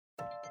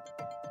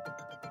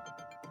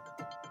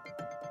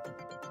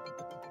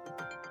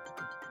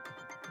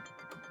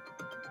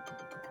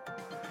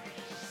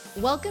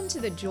Welcome to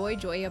the Joy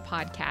Joya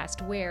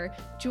podcast, where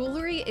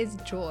jewelry is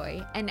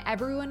joy and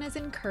everyone is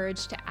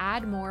encouraged to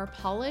add more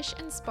polish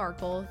and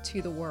sparkle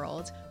to the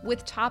world,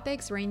 with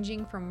topics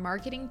ranging from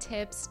marketing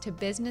tips to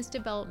business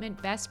development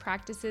best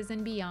practices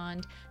and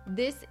beyond.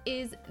 This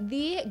is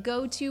the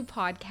go-to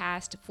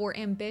podcast for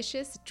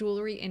ambitious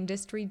jewelry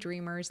industry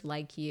dreamers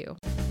like you.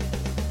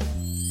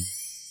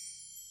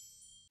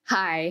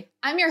 Hi,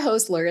 I'm your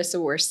host, Larissa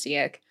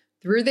Worstiak.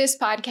 Through this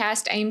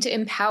podcast, I aim to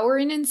empower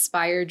and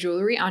inspire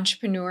jewelry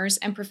entrepreneurs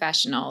and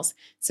professionals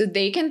so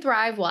they can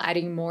thrive while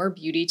adding more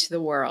beauty to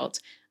the world.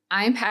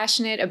 I'm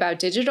passionate about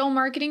digital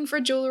marketing for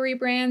jewelry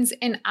brands,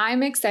 and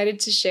I'm excited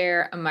to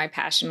share my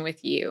passion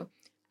with you.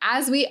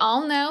 As we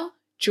all know,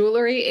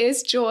 jewelry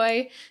is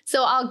joy,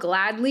 so I'll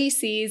gladly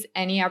seize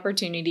any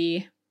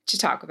opportunity to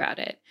talk about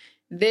it.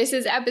 This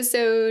is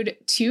episode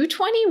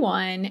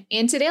 221,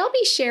 and today I'll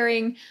be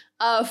sharing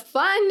a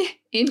fun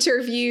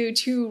interview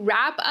to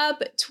wrap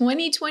up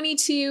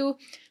 2022,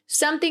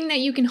 something that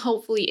you can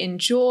hopefully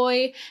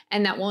enjoy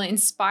and that will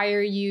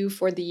inspire you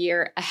for the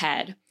year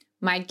ahead.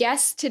 My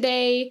guest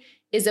today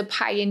is a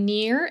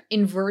pioneer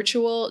in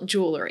virtual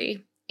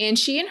jewelry, and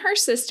she and her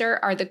sister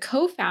are the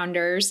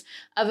co-founders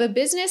of a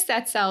business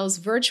that sells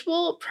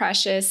virtual,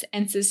 precious,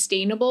 and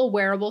sustainable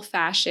wearable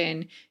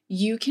fashion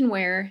you can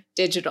wear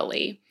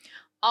digitally.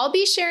 I'll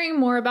be sharing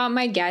more about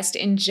my guest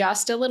in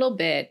just a little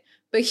bit,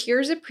 but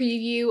here's a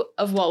preview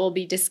of what we'll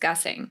be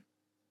discussing.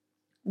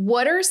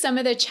 What are some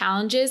of the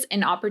challenges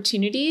and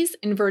opportunities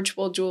in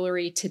virtual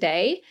jewelry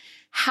today?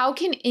 How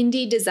can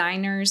indie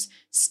designers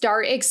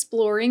start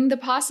exploring the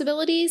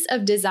possibilities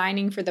of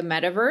designing for the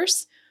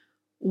metaverse?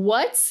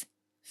 What's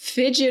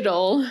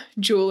phygital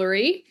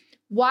jewelry?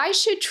 Why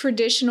should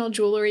traditional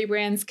jewelry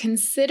brands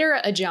consider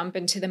a jump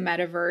into the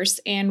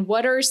metaverse? And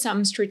what are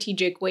some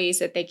strategic ways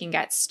that they can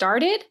get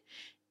started?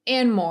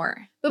 And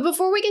more. But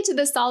before we get to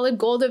the solid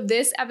gold of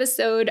this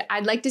episode,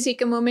 I'd like to take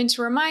a moment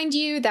to remind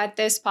you that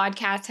this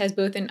podcast has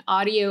both an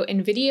audio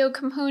and video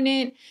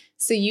component,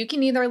 so you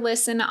can either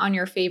listen on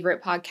your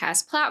favorite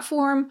podcast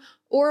platform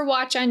or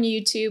watch on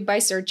YouTube by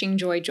searching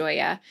Joy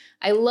Joya.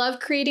 I love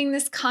creating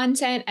this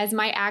content as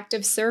my act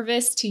of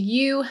service to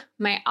you,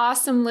 my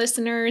awesome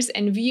listeners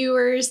and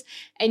viewers,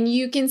 and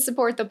you can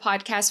support the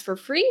podcast for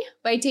free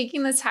by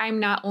taking the time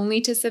not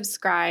only to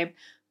subscribe,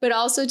 but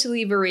also to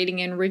leave a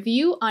rating and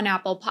review on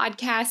Apple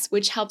Podcasts,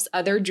 which helps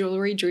other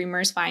jewelry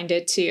dreamers find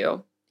it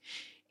too.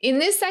 In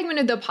this segment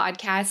of the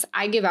podcast,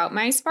 I give out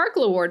my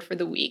Sparkle Award for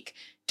the week.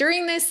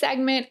 During this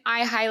segment,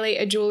 I highlight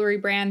a jewelry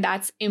brand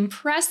that's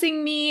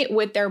impressing me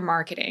with their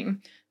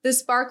marketing. The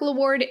Sparkle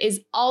Award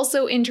is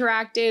also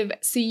interactive,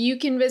 so you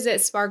can visit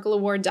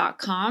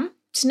sparkleaward.com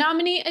to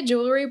nominate a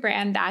jewelry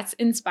brand that's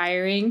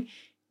inspiring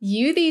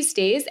you these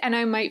days, and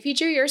I might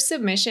feature your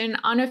submission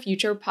on a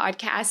future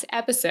podcast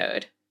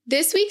episode.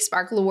 This week's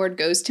Sparkle Award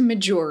goes to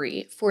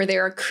Mejuri for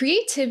their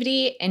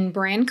creativity and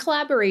brand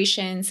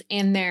collaborations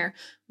and their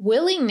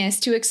willingness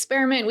to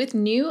experiment with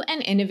new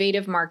and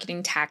innovative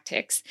marketing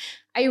tactics.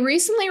 I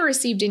recently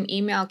received an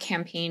email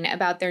campaign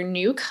about their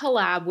new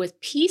collab with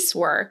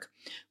Piecework,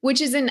 which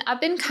is an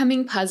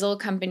up-and-coming puzzle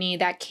company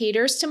that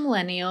caters to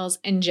millennials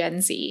and Gen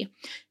Z.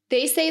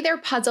 They say their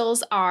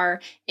puzzles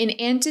are an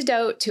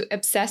antidote to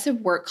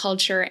obsessive work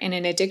culture and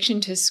an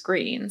addiction to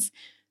screens.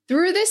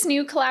 Through this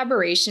new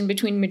collaboration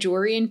between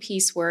Mejuri and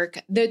Piecework,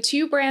 the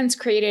two brands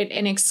created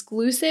an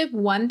exclusive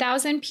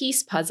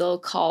 1,000-piece puzzle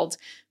called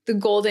the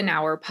Golden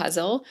Hour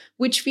Puzzle,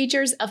 which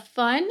features a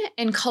fun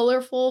and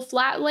colorful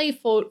flat-lay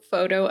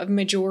photo of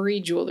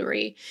Mejuri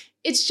jewelry.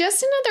 It's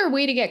just another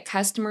way to get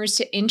customers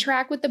to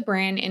interact with the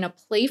brand in a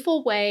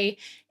playful way,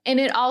 and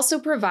it also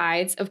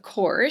provides, of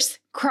course,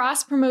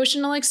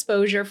 cross-promotional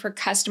exposure for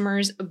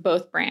customers of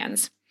both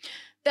brands.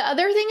 The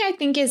other thing I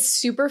think is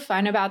super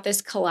fun about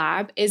this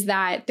collab is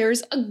that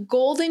there's a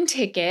golden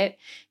ticket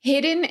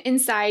hidden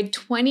inside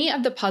 20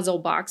 of the puzzle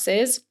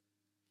boxes.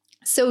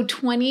 So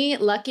 20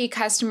 lucky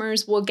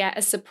customers will get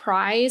a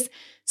surprise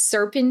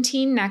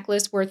serpentine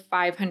necklace worth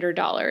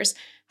 $500.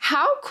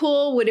 How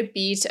cool would it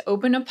be to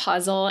open a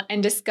puzzle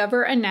and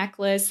discover a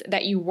necklace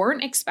that you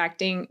weren't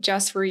expecting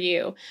just for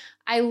you?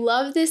 I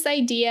love this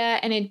idea,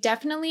 and it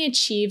definitely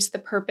achieves the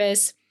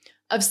purpose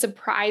of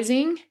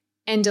surprising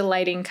and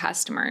delighting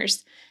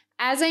customers.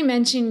 As I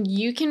mentioned,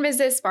 you can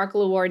visit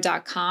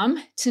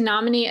sparkleaward.com to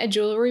nominate a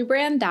jewelry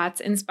brand that's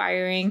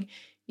inspiring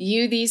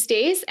you these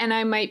days, and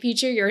I might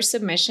feature your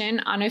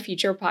submission on a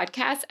future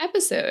podcast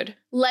episode.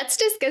 Let's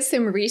discuss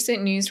some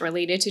recent news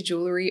related to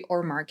jewelry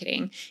or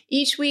marketing.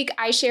 Each week,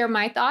 I share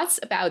my thoughts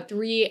about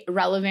 3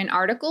 relevant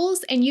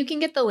articles, and you can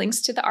get the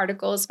links to the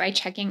articles by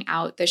checking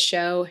out the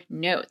show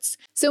notes.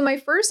 So my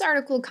first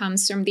article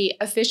comes from the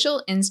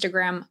official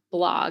Instagram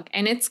blog,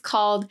 and it's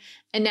called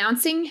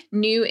Announcing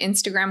New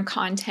Instagram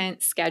Content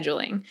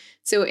Scheduling.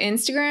 So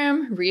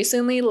Instagram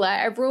recently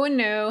let everyone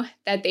know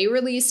that they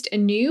released a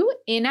new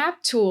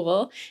in-app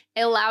tool.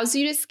 It allows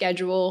you to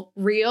schedule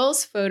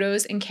reels,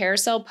 photos, and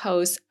carousel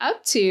posts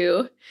up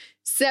to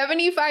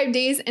 75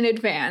 days in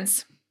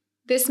advance.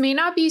 This may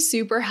not be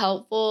super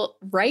helpful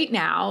right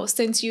now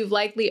since you've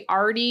likely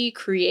already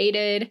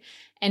created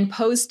and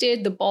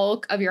posted the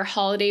bulk of your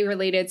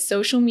holiday-related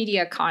social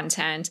media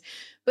content,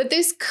 but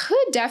this could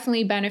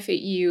definitely benefit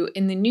you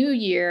in the new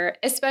year,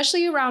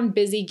 especially around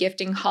busy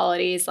gifting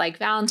holidays like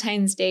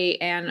Valentine's Day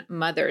and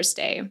Mother's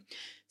Day.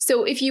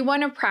 So if you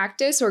want to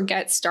practice or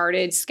get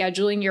started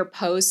scheduling your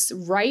posts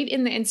right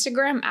in the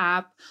Instagram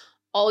app,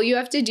 all you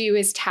have to do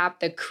is tap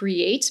the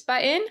Create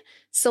button,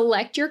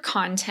 select your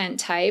content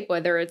type,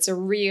 whether it's a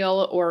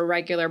reel or a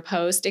regular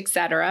post,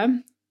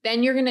 etc.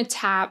 Then you're going to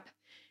tap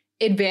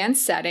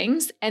Advanced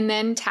Settings and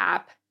then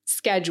tap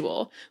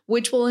Schedule,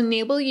 which will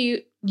enable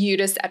you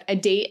to set a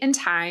date and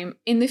time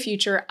in the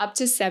future up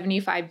to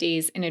 75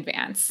 days in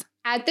advance.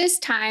 At this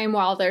time,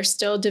 while they're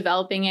still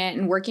developing it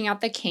and working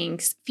out the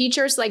kinks,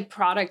 features like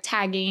product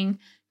tagging,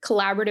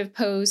 collaborative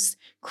posts,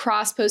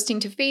 cross-posting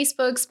to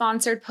Facebook,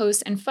 sponsored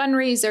posts, and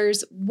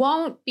fundraisers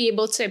won't be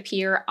able to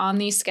appear on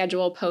these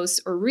scheduled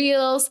posts or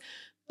reels,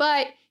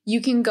 but you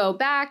can go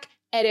back,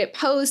 edit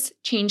posts,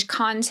 change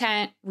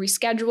content,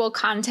 reschedule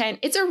content.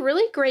 It's a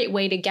really great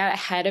way to get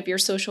ahead of your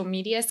social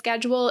media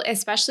schedule,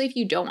 especially if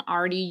you don't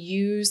already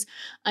use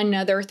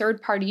another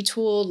third-party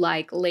tool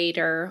like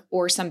Later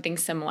or something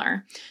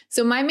similar.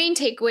 So my main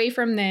takeaway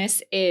from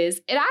this is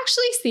it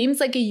actually seems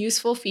like a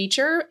useful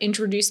feature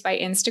introduced by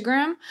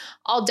Instagram.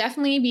 I'll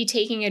definitely be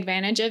taking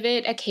advantage of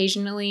it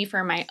occasionally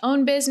for my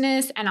own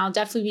business, and I'll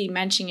definitely be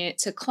mentioning it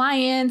to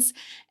clients,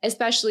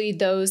 especially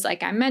those,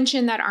 like I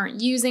mentioned, that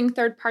aren't using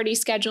third-party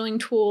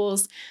scheduling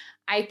tools.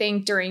 I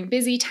think during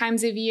busy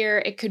times of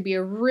year, it could be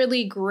a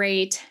really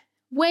great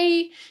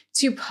way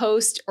to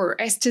post or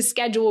to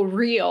schedule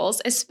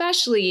reels,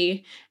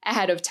 especially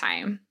ahead of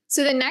time.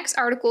 So the next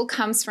article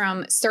comes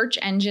from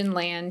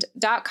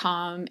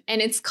searchengineland.com,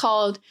 and it's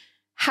called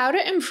How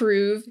to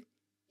Improve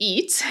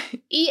EAT,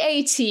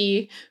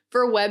 EAT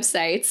for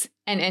Websites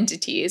and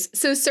Entities.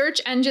 So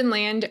Search Engine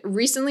Land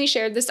recently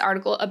shared this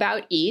article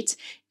about EAT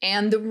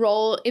and the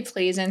role it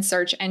plays in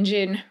search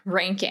engine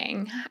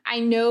ranking. I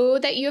know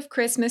that you have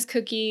Christmas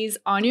cookies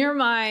on your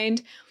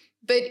mind,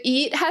 but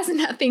EAT has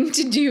nothing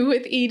to do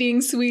with eating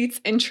sweets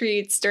and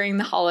treats during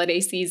the holiday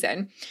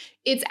season.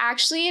 It's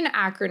actually an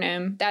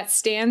acronym that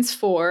stands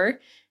for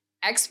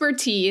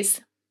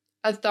expertise,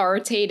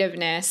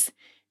 authoritativeness,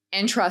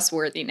 and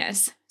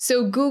trustworthiness.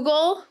 So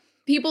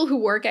people who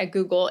work at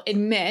Google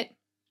admit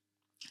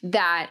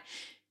that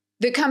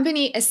the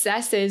company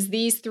assesses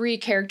these three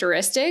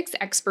characteristics,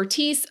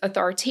 expertise,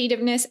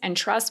 authoritativeness, and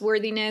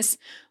trustworthiness,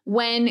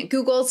 when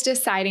Google's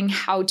deciding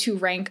how to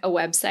rank a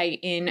website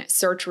in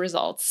search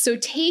results. So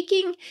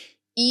taking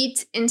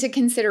EAT into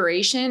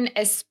consideration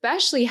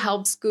especially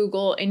helps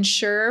Google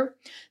ensure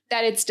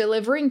that it's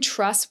delivering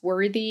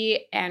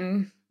trustworthy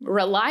and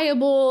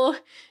reliable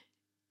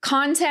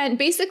content,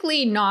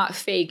 basically not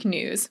fake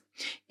news.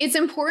 It's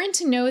important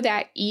to know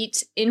that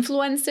EAT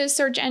influences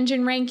search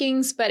engine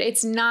rankings, but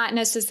it's not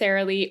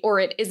necessarily, or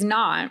it is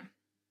not,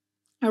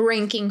 a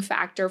ranking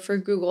factor for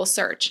Google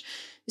search.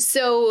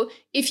 So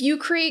if you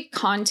create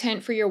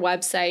content for your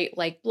website,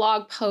 like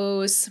blog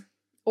posts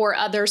or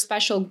other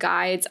special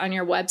guides on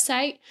your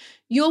website,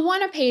 you'll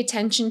want to pay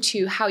attention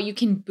to how you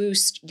can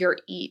boost your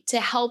EAT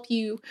to help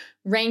you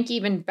rank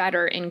even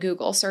better in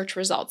Google search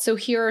results. So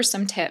here are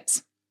some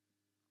tips.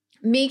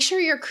 Make sure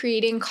you're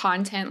creating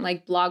content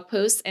like blog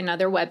posts and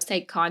other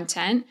website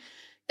content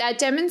that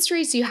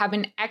demonstrates you have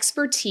an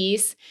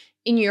expertise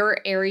in your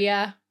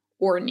area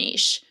or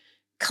niche.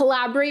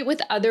 Collaborate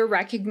with other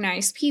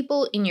recognized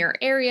people in your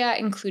area,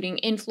 including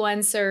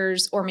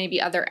influencers or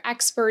maybe other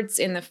experts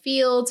in the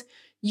field.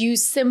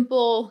 Use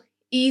simple,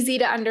 easy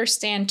to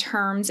understand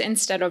terms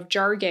instead of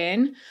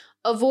jargon.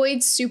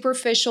 Avoid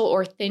superficial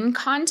or thin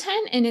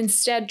content and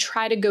instead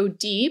try to go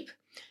deep.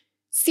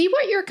 See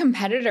what your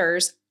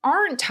competitors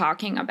aren't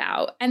talking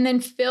about and then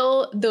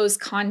fill those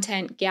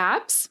content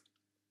gaps.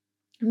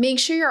 Make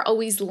sure you're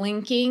always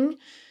linking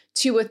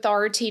to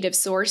authoritative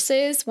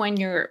sources when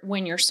you're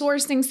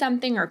sourcing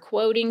something or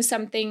quoting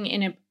something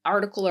in an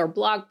article or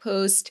blog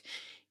post.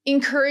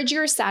 Encourage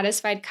your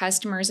satisfied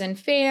customers and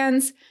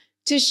fans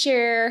to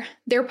share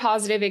their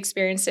positive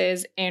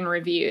experiences and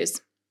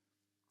reviews.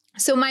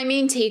 So my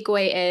main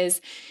takeaway is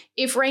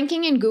if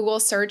ranking in Google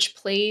search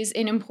plays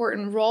an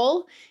important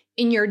role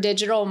in your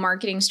digital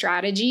marketing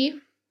strategy,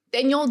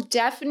 then you'll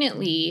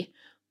definitely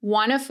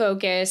want to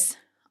focus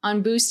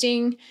on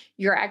boosting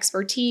your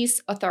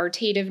expertise,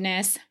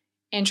 authoritativeness,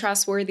 and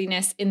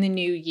trustworthiness in the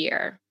new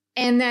year.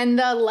 And then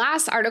the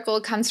last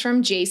article comes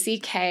from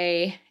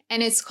JCK,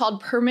 and it's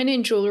called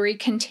Permanent Jewelry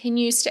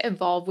Continues to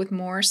Evolve with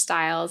More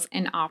Styles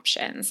and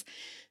Options.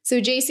 So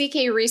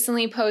JCK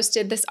recently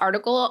posted this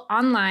article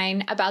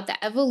online about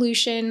the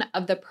evolution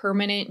of the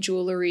permanent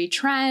jewelry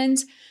trend,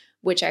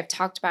 which I've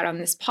talked about on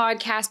this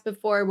podcast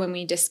before when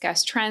we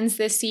discussed trends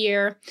this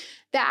year.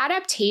 The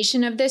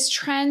adaptation of this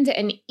trend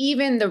and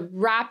even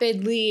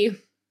the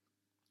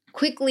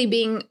quickly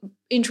being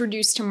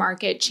introduced to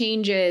market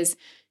changes,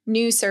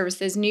 new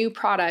services, new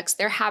products,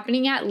 they're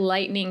happening at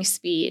lightning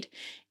speed.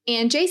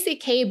 And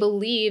JCK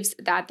believes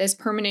that this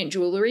permanent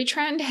jewelry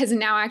trend has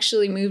now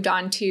actually moved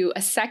on to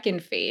a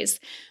second phase,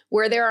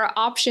 where there are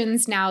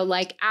options now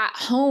like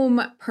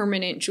at-home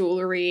permanent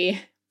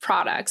jewelry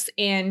products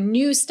and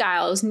new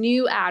styles,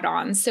 new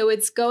add-ons. So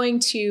it's going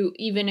to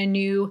even a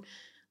new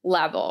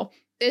level.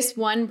 This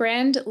one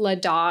brand,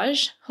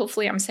 L'Adage,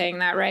 hopefully I'm saying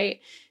that right,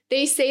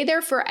 they say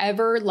their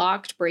forever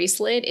locked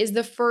bracelet is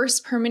the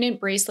first permanent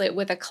bracelet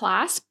with a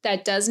clasp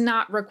that does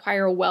not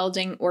require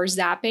welding or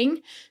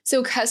zapping.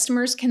 So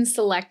customers can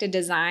select a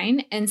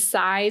design and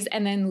size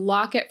and then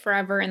lock it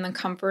forever in the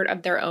comfort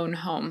of their own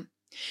home.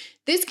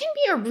 This can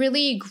be a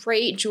really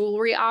great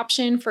jewelry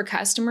option for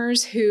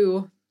customers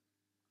who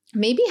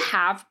maybe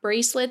have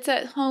bracelets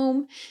at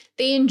home.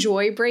 They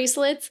enjoy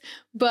bracelets,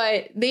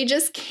 but they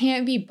just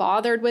can't be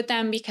bothered with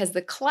them because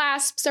the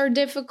clasps are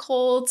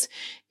difficult.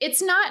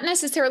 It's not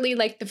necessarily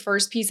like the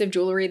first piece of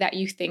jewelry that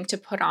you think to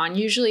put on.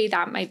 Usually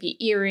that might be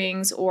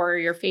earrings or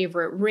your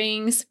favorite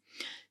rings.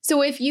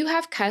 So if you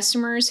have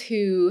customers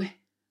who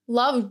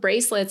love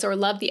bracelets or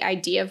love the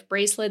idea of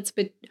bracelets,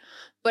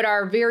 but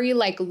are very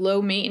like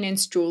low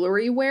maintenance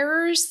jewelry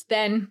wearers,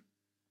 then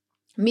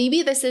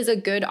maybe this is a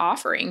good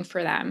offering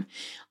for them.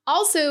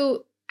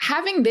 Also,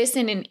 having this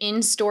in an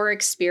in-store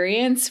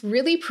experience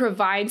really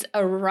provides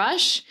a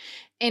rush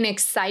and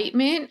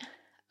excitement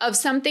of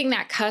something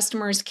that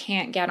customers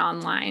can't get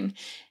online.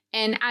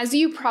 And as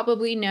you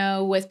probably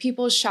know, with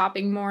people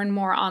shopping more and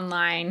more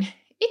online,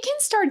 it can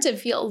start to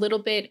feel a little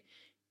bit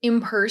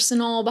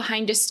impersonal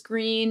behind a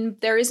screen.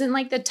 There isn't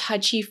like the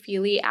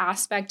touchy-feely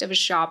aspect of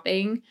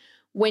shopping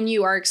when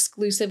you are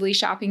exclusively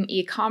shopping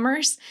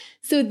e-commerce.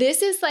 So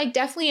this is like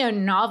definitely a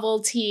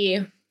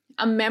novelty,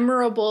 a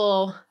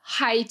memorable,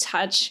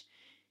 high-touch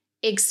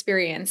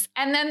experience.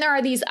 And then there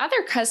are these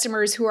other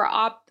customers who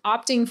are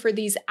opting for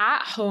these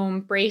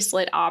at-home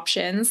bracelet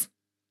options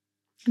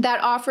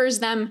that offers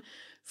them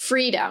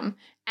freedom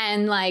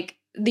and like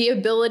the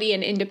ability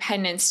and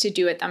independence to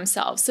do it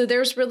themselves. So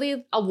there's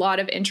really a lot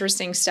of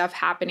interesting stuff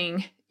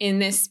happening in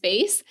this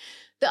space.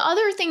 The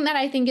other thing that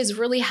I think is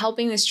really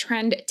helping this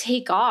trend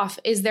take off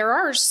is there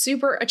are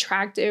super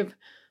attractive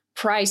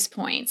price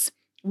points.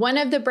 One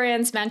of the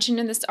brands mentioned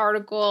in this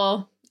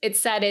article, it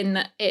said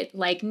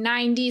like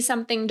 $90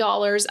 something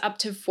up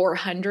to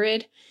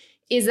 $400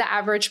 is the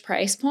average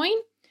price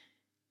point.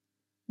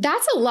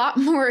 That's a lot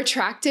more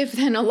attractive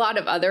than a lot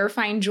of other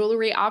fine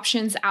jewelry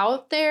options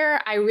out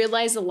there. I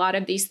realize a lot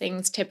of these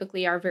things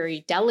typically are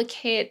very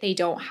delicate. They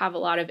don't have a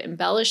lot of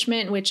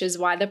embellishment, which is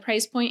why the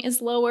price point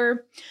is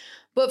lower.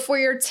 But for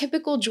your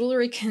typical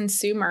jewelry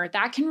consumer,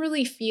 that can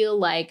really feel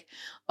like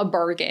a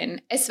bargain,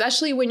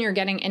 especially when you're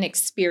getting an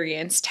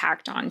experience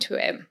tacked onto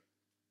it.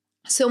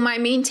 So my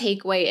main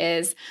takeaway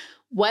is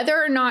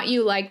whether or not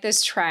you like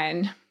this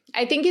trend,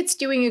 I think it's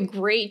doing a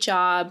great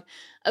job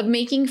of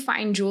making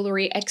fine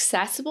jewelry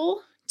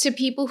accessible to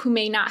people who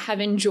may not have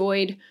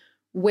enjoyed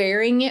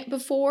wearing it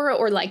before,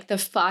 or like the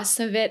fuss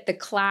of it, the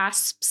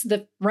clasps,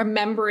 the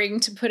remembering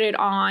to put it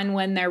on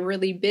when they're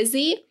really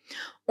busy,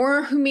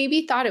 or who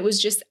maybe thought it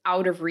was just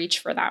out of reach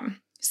for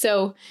them.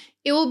 So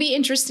it will be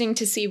interesting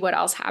to see what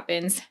else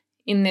happens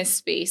in this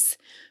space.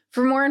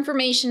 For more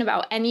information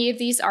about any of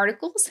these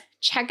articles,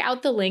 check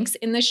out the links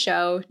in the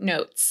show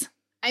notes.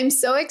 I'm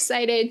so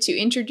excited to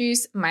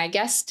introduce my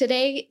guest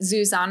today,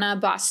 Zuzana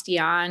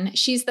Bastian.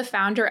 She's the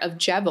founder of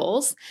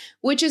Jewels,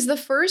 which is the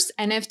first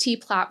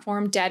NFT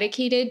platform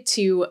dedicated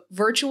to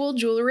virtual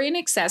jewelry and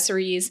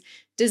accessories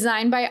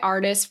designed by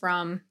artists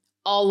from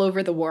all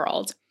over the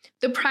world.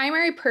 The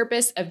primary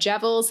purpose of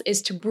Jewels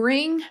is to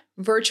bring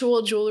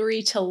virtual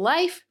jewelry to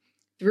life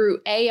through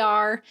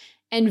AR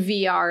and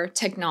VR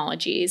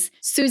technologies.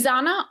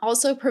 Zuzana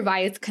also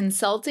provides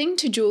consulting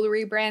to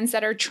jewelry brands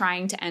that are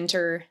trying to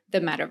enter the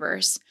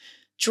metaverse.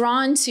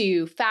 Drawn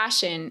to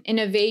fashion,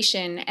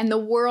 innovation, and the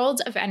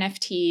world of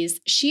NFTs,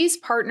 she's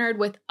partnered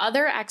with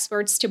other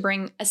experts to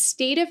bring a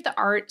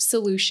state-of-the-art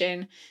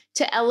solution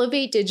to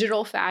elevate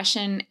digital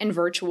fashion and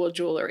virtual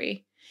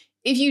jewelry.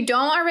 If you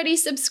don't already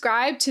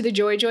subscribe to the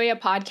Joy Joya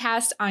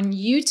podcast on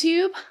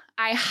YouTube,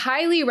 I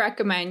highly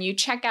recommend you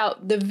check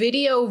out the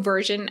video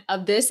version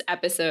of this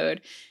episode,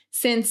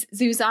 since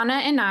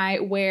Zuzana and I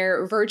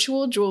wear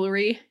virtual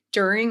jewelry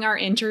during our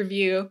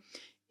interview.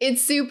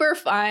 It's super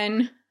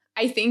fun.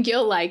 I think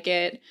you'll like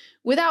it.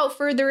 Without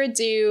further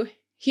ado,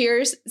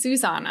 here's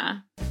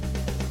Zuzana.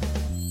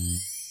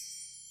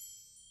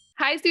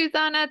 Hi,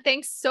 Zuzana.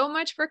 Thanks so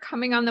much for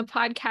coming on the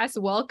podcast.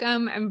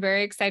 Welcome. I'm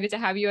very excited to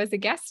have you as a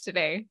guest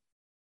today.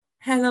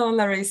 Hello,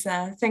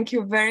 Larissa. Thank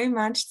you very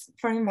much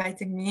for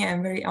inviting me.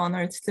 I'm very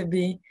honored to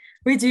be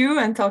with you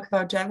and talk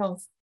about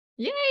Jewels.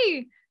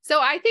 Yay! So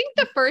I think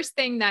the first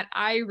thing that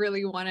I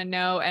really want to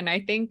know, and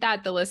I think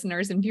that the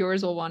listeners and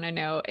viewers will want to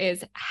know,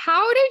 is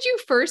how did you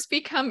first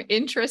become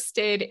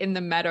interested in the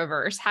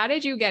metaverse? How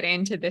did you get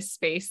into this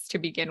space to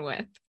begin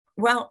with?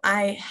 Well,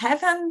 I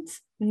haven't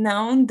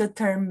known the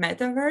term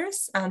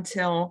metaverse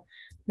until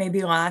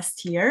maybe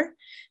last year,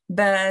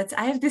 but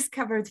I have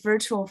discovered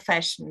virtual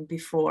fashion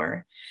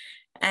before.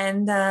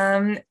 And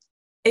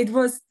it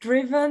was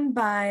driven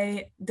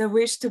by the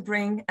wish to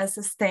bring a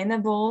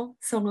sustainable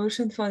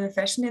solution for the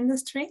fashion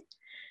industry,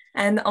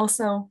 and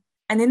also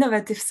an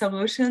innovative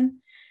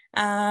solution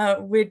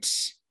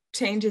which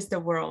changes the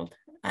world,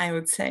 I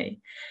would say.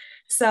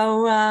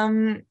 So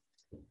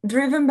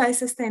driven by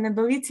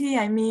sustainability,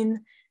 I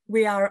mean,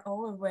 we are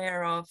all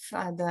aware of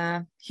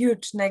the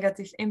huge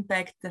negative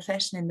impact the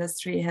fashion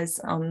industry has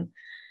on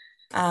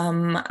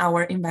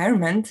our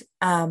environment,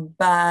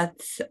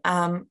 but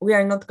we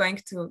are not going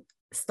to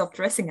stop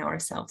dressing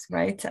ourselves,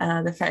 right?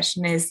 The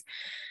fashion is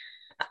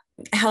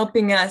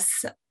helping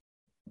us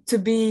to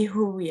be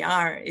who we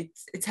are.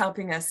 It's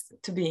helping us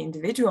to be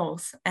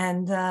individuals,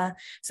 and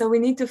so we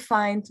need to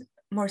find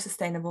more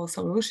sustainable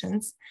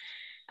solutions.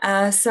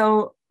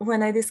 So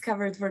when I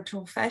discovered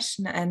virtual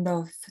fashion end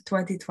of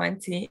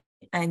 2020,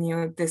 I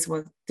knew this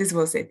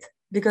was it,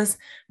 because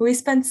we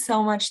spent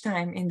so much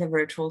time in the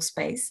virtual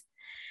space.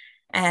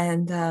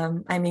 And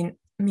I mean,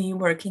 me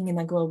working in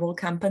a global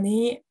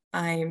company,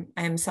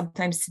 I'm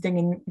sometimes sitting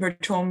in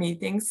virtual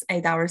meetings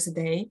 8 hours a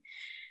day.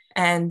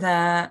 And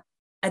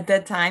at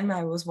that time,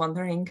 I was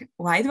wondering,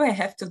 why do I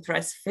have to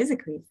dress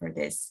physically for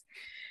this?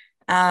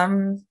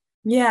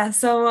 Yeah,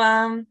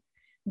 so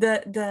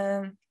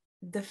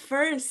the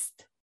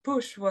first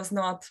push was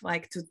not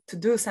like to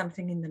do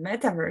something in the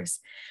metaverse.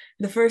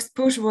 The first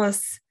push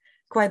was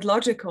quite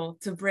logical,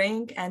 to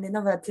bring an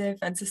innovative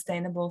and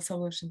sustainable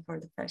solution for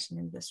the fashion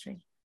industry.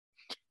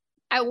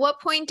 At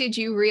what point did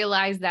you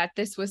realize that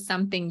this was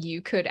something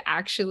you could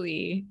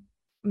actually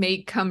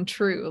make come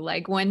true?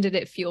 Like, when did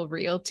it feel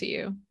real to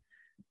you?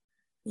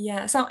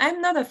 Yeah, so I'm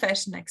not a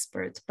fashion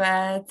expert,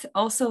 but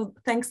also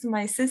thanks to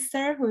my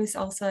sister, who is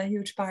also a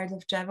huge part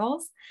of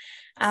Jevels,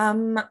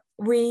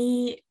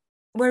 we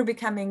were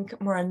becoming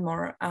more and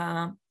more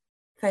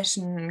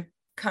fashion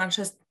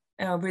conscious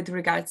with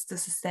regards to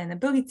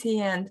sustainability.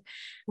 And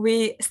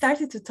we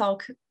started to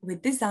talk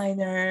with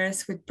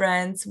designers, with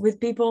brands, with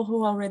people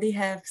who already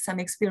have some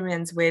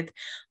experience with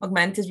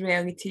augmented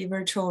reality,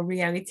 virtual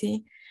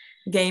reality,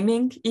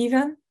 gaming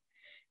even.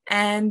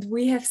 And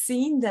we have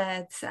seen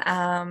that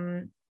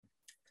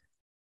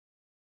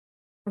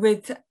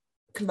with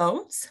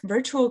clothes,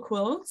 virtual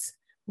clothes,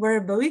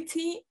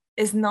 wearability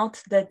is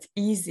not that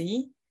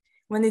easy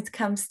when it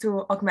comes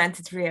to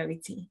augmented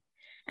reality.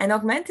 And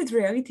augmented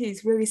reality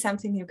is really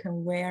something you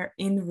can wear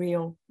in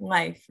real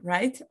life,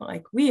 right?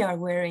 Like we are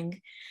wearing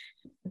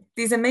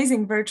these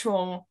amazing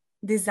virtual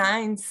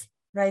designs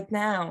right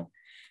now.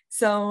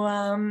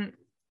 So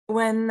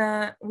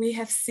when we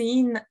have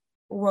seen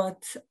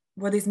what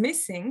is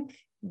missing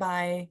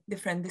by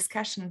different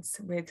discussions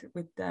with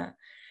the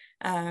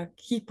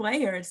key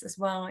players as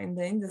well in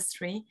the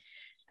industry,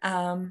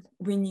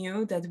 we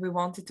knew that we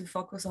wanted to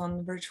focus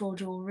on virtual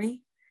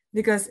jewelry,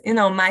 because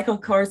Michael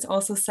Kors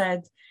also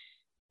said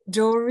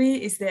jewelry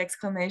is the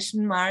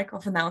exclamation mark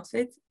of an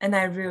outfit, and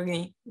I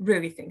really,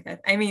 really think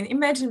that. I mean,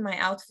 imagine my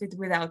outfit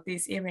without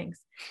these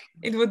earrings.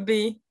 It would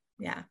be,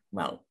 yeah,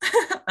 well.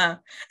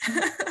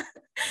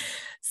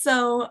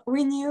 So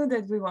we knew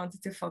that we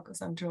wanted to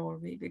focus on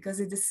jewelry because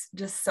it is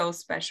just so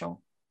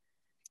special.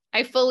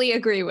 I fully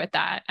agree with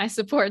that. I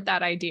support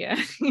that idea.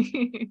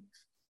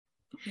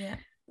 Yeah.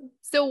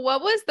 So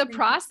what was the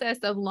process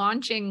of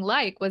launching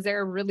like? Was there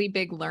a really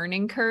big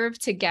learning curve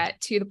to get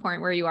to the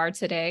point where you are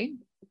today?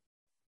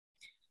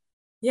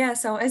 Yeah,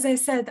 so as I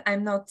said,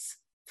 I'm not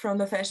from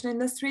the fashion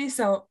industry.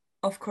 So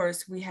of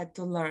course we had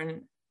to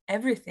learn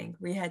everything.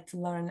 We had to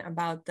learn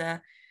about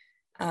the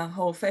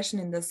whole fashion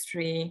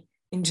industry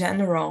in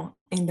general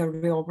in the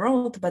real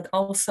world, but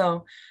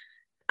also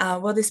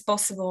what is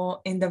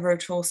possible in the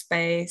virtual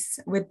space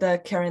with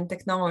the current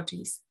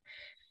technologies.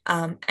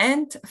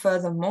 And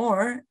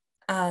furthermore,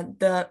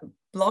 the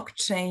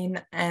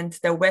blockchain and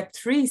the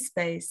Web3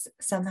 space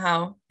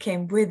somehow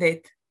came with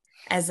it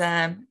as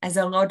a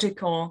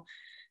logical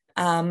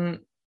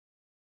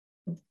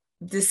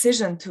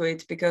decision to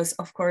it, because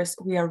of course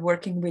we are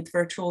working with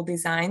virtual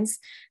designs,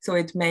 so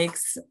it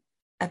makes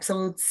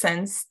absolute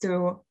sense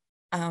to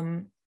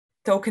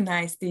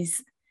tokenize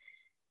these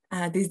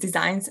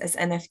designs as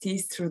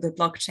NFTs through the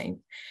blockchain.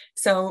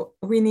 So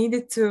we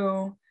needed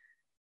to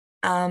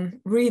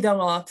read a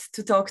lot,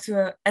 to talk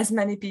to as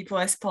many people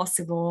as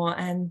possible,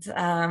 and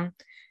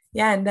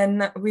yeah, and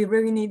then we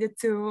really needed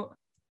to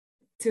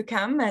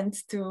come and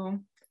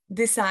to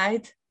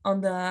decide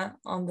on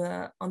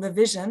the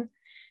vision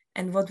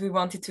and what we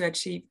wanted to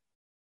achieve.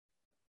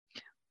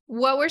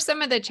 What were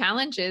some of the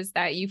challenges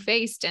that you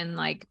faced and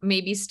like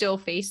maybe still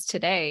face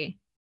today?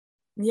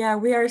 Yeah,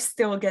 we are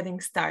still getting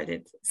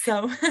started.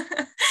 So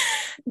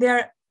there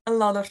are a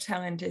lot of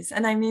challenges.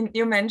 And I mean,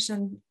 you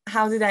mentioned,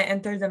 how did I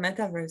enter the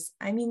metaverse?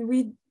 I mean,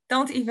 we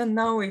don't even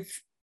know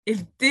if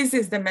this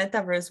is the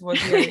metaverse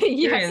what we are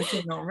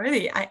experiencing yeah.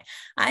 already.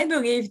 I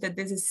believe that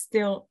this is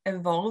still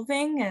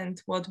evolving,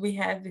 and what we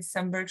have is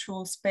some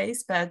virtual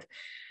space, but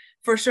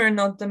for sure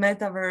not the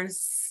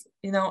metaverse,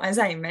 as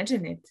I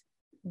imagine it.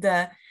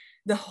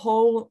 The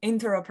whole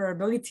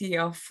interoperability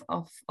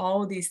of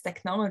all these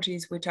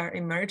technologies which are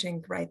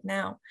emerging right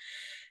now.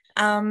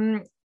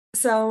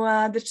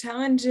 The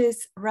challenge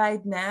is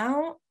right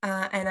now,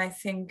 and I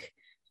think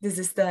this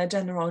is the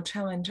general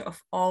challenge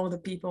of all the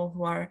people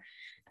who are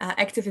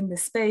active in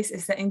this space,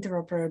 is the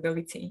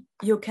interoperability.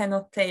 You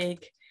cannot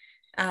take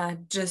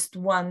just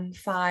one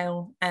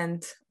file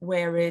and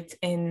wear it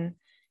in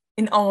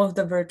all of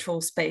the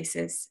virtual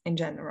spaces in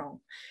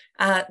general.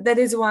 That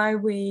is why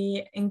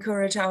we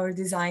encourage our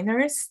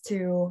designers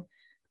to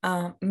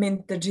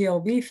mint the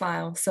GOV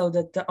file, so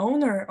that the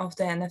owner of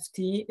the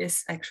NFT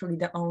is actually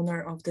the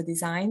owner of the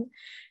design.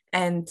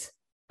 And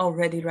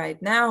already right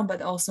now,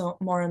 but also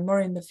more and more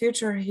in the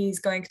future, he's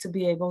going to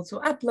be able to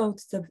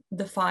upload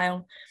the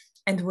file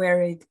and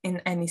wear it in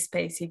any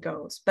space he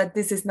goes. But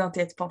this is not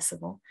yet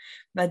possible,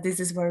 but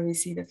this is where we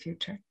see the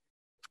future.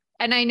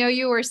 And I know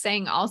you were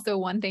saying also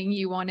one thing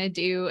you want to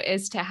do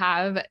is to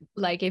have,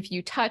 like, if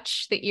you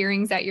touch the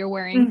earrings that you're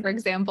wearing, for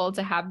example,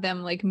 to have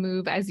them like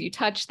move as you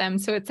touch them.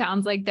 So it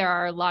sounds like there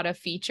are a lot of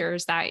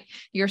features that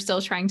you're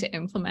still trying to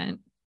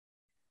implement.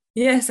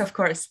 Yes, of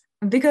course.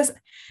 Because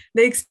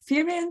the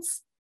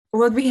experience,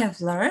 what we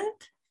have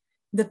learned,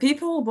 the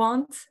people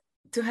want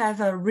to have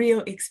a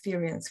real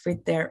experience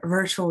with their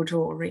virtual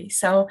jewelry.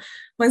 So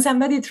when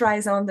somebody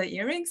tries on the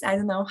earrings, I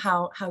don't know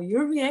how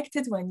you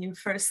reacted when you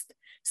first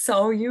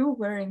saw you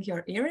wearing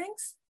your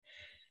earrings,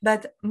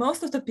 but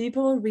most of the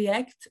people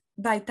react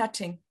by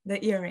touching the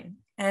earring.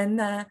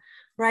 And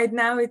right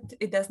now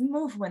it doesn't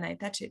move when I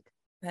touch it,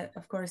 but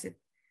of course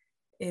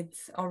it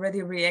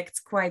already reacts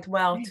quite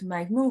well to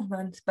my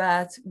movement.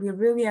 But we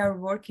really are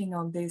working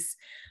on these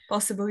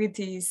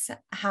possibilities,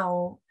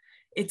 how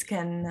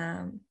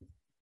the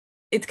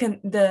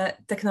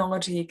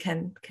technology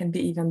can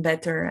be even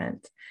better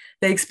and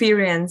the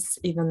experience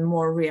even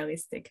more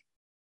realistic.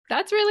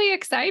 That's really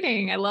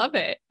exciting. I love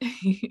it.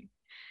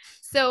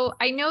 So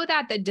I know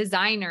that the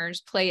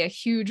designers play a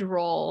huge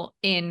role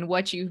in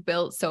what you've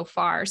built so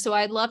far. So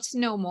I'd love to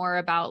know more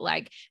about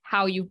like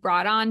how you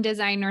brought on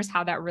designers,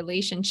 how that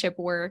relationship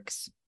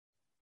works.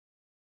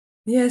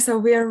 Yeah, so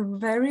we are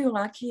very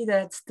lucky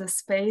that the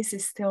space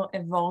is still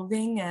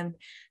evolving and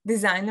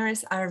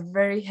designers are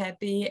very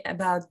happy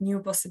about new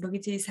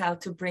possibilities, how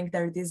to bring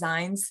their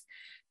designs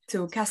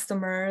to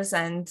customers.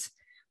 And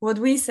what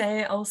we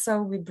say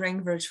also, we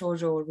bring virtual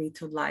jewelry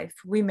to life.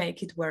 We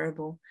make it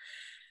wearable.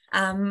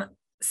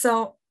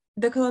 So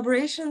the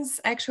collaborations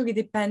actually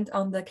depend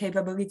on the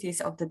capabilities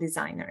of the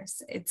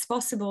designers. It's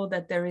possible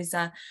that there is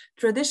a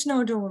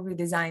traditional jewelry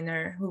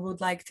designer who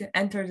would like to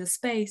enter the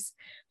space,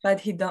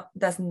 but he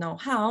doesn't know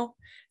how.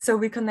 So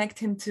we connect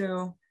him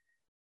to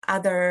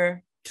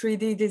other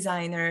 3D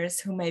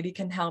designers who maybe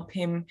can help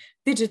him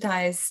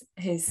digitize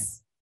his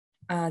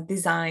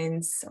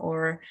designs,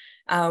 or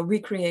we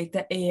create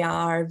the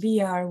AR,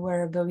 VR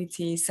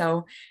wearability.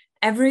 So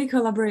every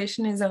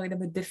collaboration is a little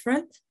bit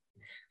different,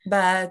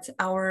 but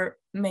our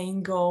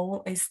main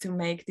goal is to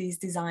make these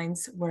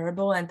designs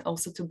wearable and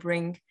also to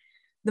bring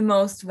the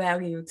most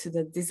value to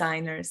the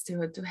designers,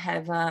 to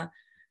have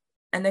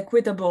an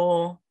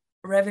equitable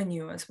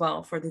revenue as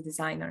well for the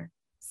designer.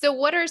 So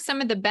what are some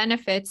of the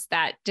benefits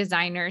that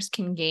designers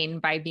can gain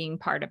by being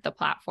part of the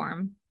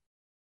platform?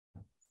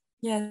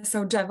 Yeah,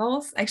 so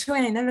JEVELS,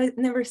 actually I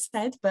never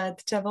said,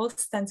 but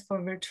JEVELS stands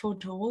for virtual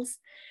jewels.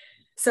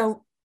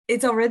 So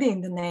it's already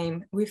in the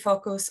name. We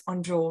focus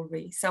on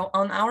jewelry. So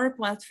on our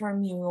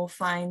platform, you will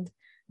find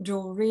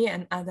jewelry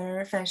and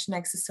other fashion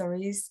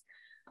accessories,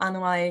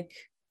 unlike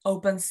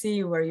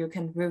OpenSea, where you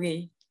can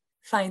really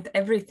find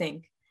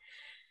everything.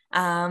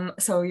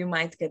 So you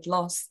might get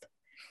lost.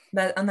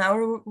 But on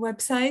our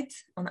website,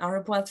 on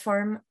our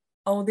platform,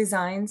 all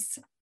designs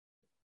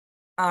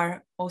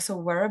are also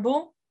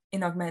wearable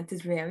in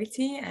augmented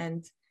reality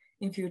and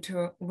in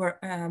future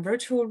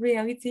virtual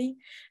reality.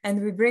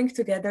 And we bring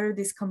together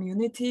this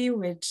community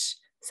which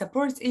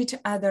supports each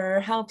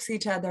other, helps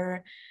each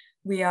other.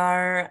 We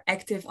are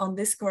active on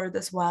Discord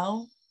as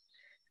well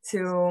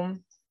to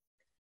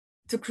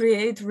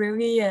create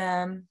really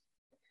a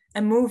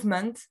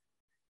movement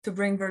to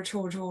bring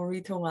virtual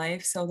jewelry to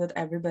life so that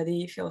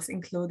everybody feels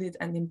included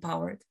and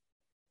empowered.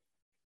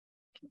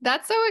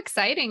 That's so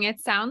exciting. It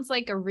sounds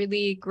like a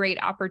really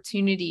great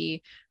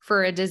opportunity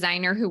for a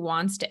designer who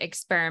wants to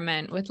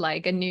experiment with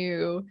like a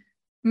new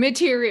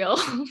material,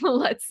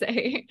 let's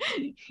say.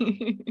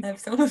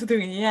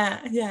 Absolutely.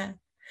 Yeah.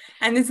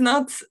 And it's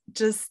not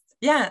just,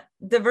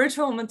 the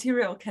virtual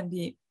material can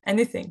be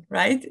anything,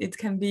 right? It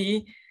can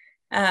be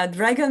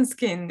dragon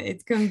skin.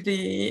 It can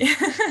be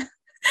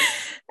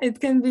it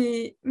can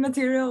be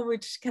material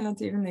which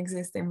cannot even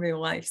exist in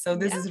real life. So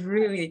this is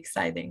really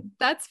exciting.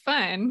 That's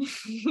fun.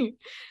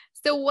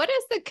 So what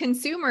does the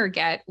consumer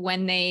get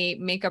when they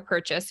make a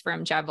purchase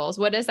from JEVELS?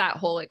 What does that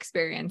whole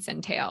experience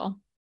entail?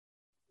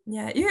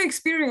 Yeah, you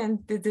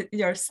experienced it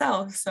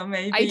yourself. So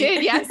maybe I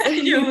did, yes.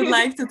 You would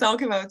like to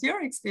talk about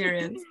your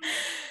experience.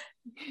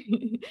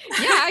 Yeah,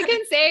 I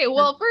can say,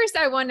 well, first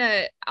I want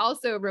to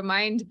also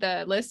remind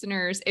the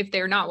listeners, if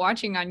they're not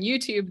watching on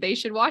YouTube, they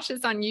should watch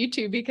this on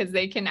YouTube because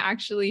they can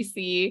actually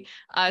see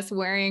us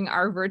wearing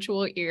our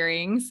virtual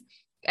earrings.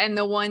 and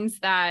the ones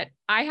that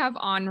I have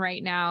on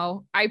right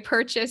now, I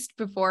purchased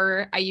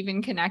before I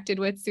even connected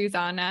with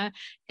Susanna.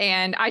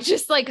 And I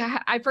just like,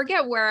 I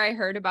forget where I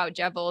heard about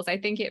Jevels. I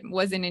think it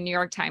was in a New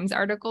York Times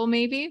article,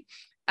 maybe.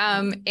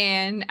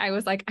 And I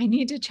was like, I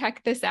need to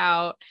check this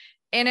out.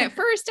 And at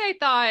first I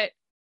thought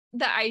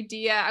the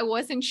idea, I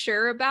wasn't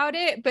sure about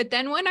it. But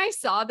then when I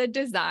saw the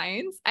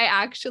designs, I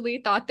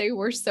actually thought they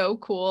were so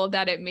cool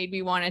that it made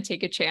me want to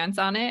take a chance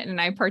on it. And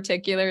I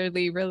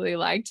particularly really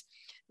liked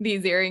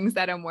these earrings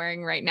that I'm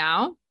wearing right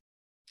now.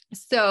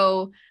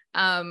 So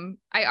I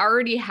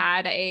already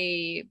had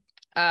a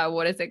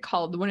what is it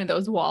called? One of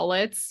those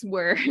wallets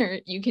where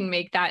you can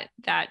make that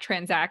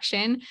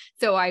transaction.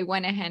 So I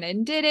went ahead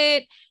and did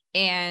it.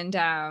 And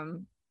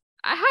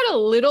I had a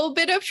little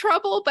bit of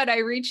trouble, but I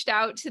reached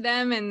out to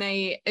them and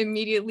they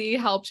immediately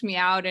helped me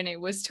out and it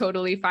was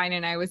totally fine.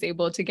 And I was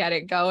able to get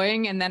it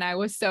going. And then I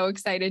was so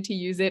excited to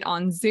use it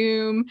on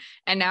Zoom.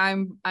 And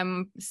now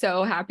I'm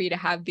so happy to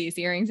have these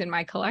earrings in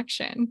my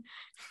collection.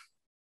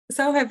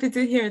 So happy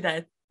to hear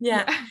that.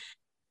 Yeah.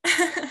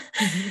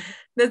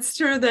 That's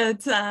true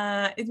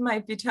that it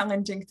might be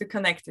challenging to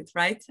connect it,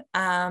 right?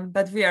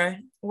 But we are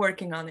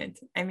working on it.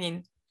 I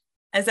mean,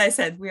 as I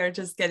said, we are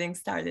just getting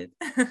started.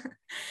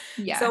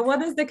 Yeah. So what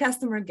does the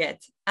customer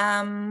get?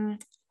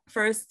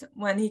 First,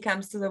 when he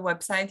comes to the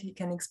website, he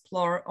can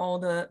explore all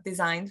the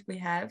designs we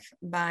have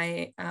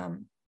by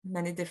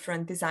many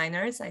different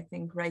designers. I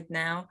think right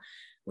now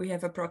we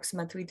have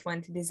approximately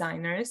 20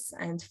 designers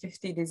and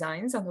 50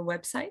 designs on the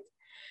website.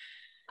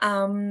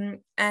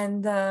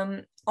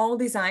 All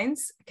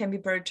designs can be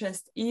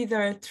purchased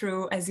either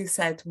through, as you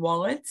said,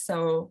 wallet,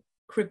 so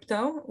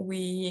crypto.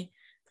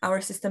 Our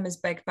system is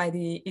backed by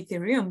the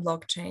Ethereum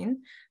blockchain.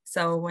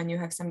 So when you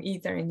have some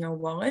Ether in your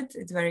wallet,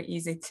 it's very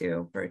easy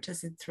to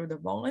purchase it through the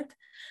wallet.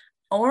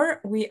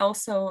 Or we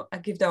also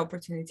give the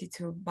opportunity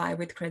to buy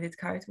with credit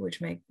card, which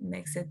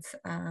makes it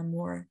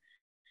more,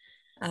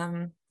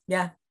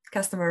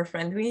 customer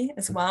friendly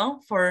as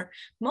well,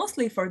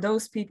 mostly for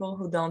those people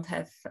who don't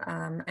have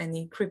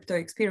any crypto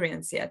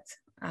experience yet.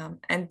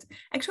 And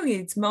actually,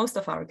 it's most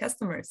of our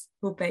customers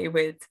who pay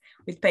with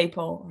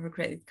PayPal or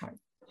credit card.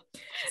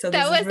 So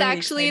that was really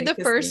actually the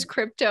first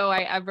crypto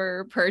I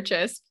ever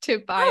purchased to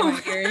buy my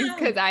earrings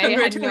because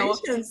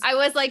I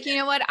was like, you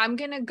know what, I'm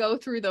gonna go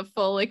through the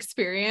full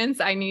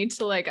experience. I need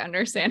to like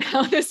understand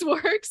how this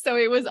works. So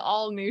it was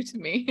all new to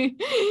me.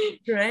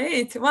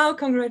 Great. Wow,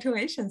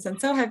 congratulations. I'm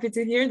so happy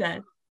to hear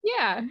that.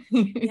 Yeah.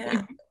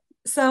 Yeah.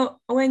 So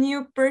when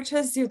you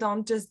purchase, you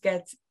don't just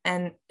get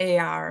an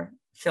AR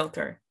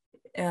filter.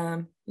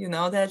 You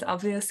know that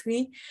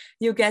obviously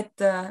you get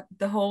the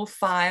whole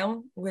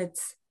file with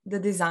the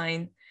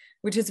design,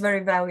 which is very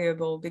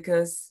valuable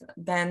because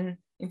then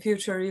in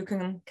future you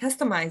can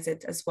customize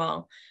it as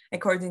well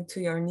according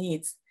to your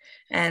needs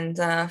and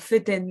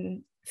fit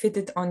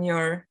it on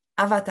your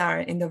avatar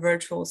in the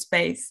virtual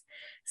space.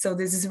 So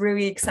this is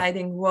really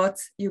exciting what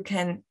you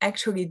can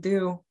actually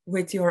do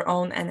with your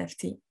own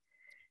NFT.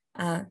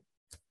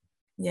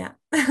 Yeah.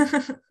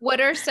 What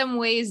are some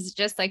ways,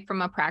 just like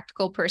from a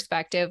practical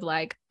perspective,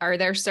 like are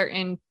there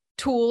certain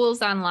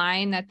tools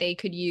online that they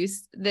could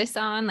use this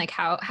on? Like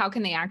how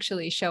can they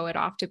actually show it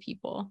off to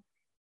people?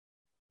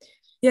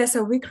 Yeah,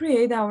 so we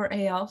create our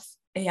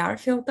AR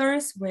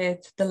filters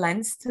with the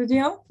Lens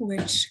Studio,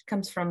 which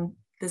comes from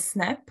the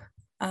Snap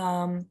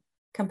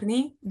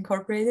company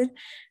incorporated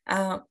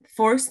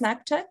for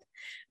Snapchat,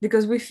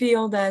 because we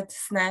feel that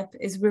Snap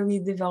is really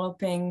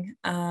developing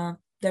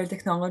their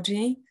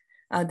technology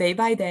day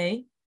by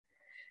day.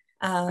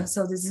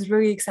 So this is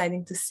really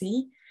exciting to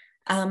see.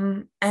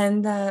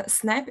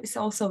 Snap is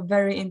also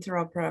very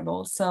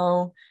interoperable.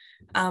 So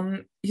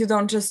you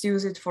don't just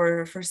use it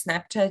for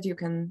Snapchat. You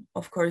can,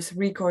 of course,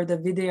 record a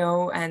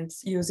video and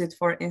use it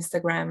for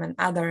Instagram and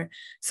other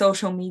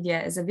social media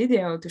as a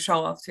video to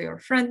show off to your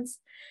friends.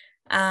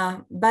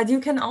 But you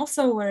can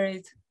also wear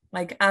it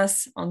like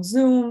us on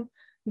Zoom,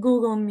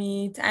 Google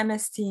Meet,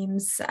 MS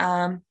Teams,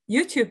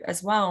 YouTube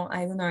as well.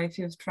 I don't know if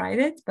you've tried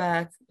it,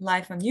 but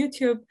live on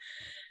YouTube,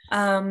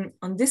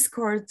 on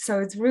Discord. So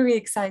it's really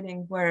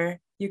exciting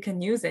where you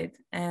can use it.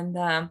 And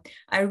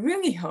I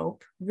really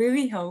hope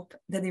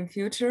that in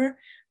future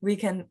we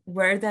can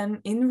wear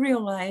them in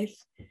real life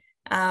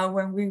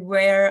when we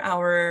wear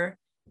our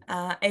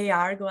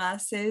AR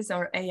glasses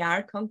or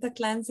AR contact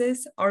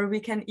lenses, or we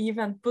can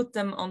even put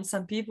them on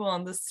some people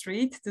on the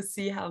street to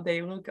see how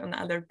they look on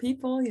other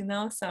people, you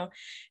know. So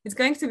it's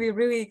going to be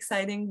really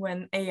exciting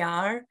when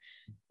AR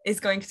is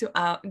going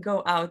to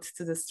go out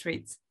to the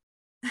streets.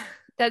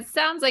 That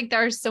sounds like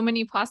there's so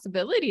many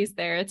possibilities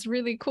there. It's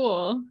really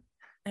cool.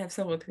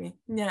 Absolutely.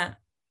 Yeah.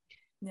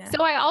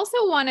 So I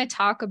also want to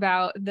talk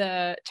about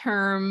the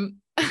term,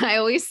 I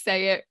always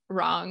say it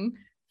wrong,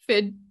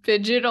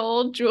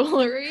 phygital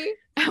jewelry.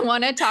 I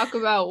want to talk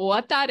about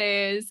what that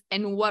is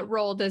and what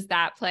role does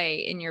that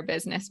play in your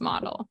business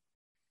model?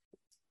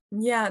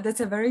 Yeah, that's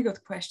a very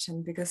good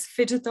question, because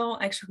phygital,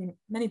 actually,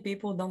 many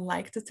people don't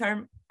like the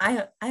term.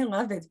 I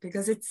love it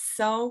because it's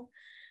so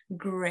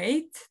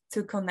great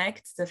to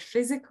connect the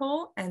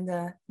physical and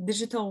the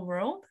digital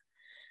world.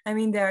 I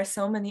mean, there are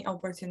so many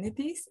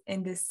opportunities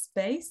in this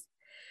space.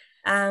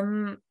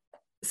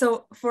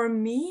 So for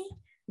me,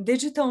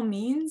 digital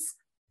means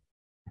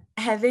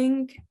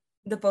having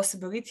the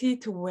possibility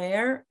to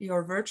wear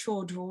your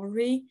virtual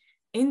jewelry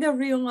in the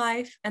real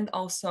life and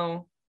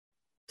also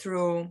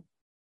through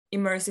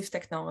immersive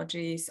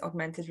technologies,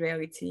 augmented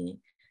reality,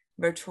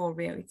 virtual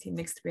reality,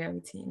 mixed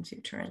reality in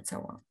future, and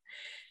so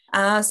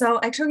on. So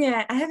actually,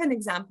 I have an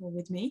example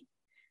with me.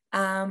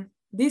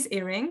 These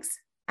earrings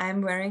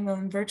I'm wearing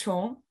on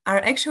virtual are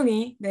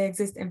actually, they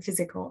exist in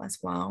physical as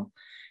well.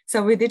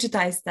 So we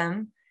digitized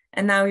them,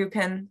 and now you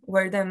can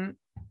wear them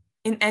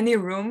in any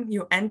room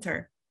you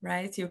enter,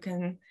 right? You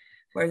can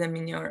wear them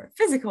in your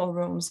physical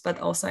rooms, but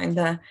also in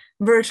the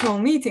virtual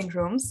meeting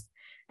rooms.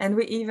 And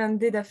we even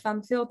did a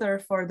fun filter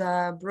for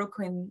the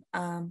Brooklyn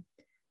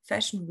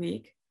Fashion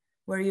Week,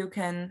 where you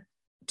can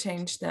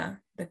change the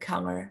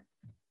color.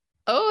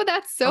 Oh,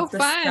 that's so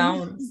fun.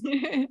 Stones.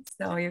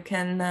 So you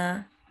can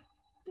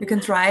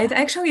try it.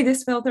 Actually,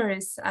 this filter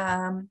is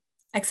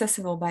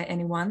accessible by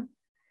anyone.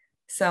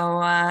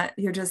 So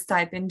you just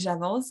type in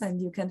Jevels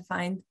and you can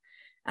find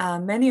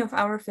many of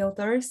our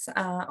filters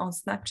on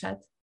Snapchat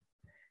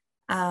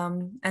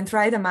and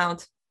try them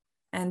out.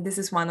 And this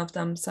is one of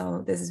them.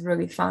 So this is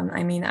really fun.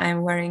 I mean,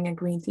 I'm wearing a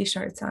green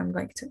t-shirt, so I'm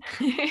going to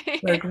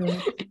wear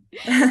green.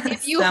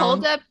 If you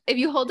hold up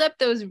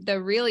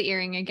the real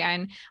earring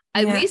again,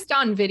 at least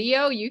on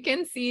video, you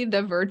can see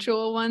the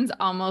virtual ones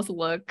almost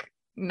look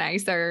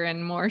nicer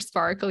and more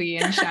sparkly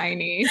and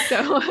shiny.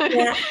 So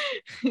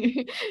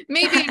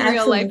maybe in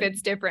real life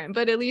it's different,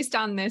 but at least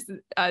on this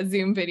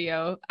Zoom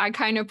video, I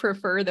kind of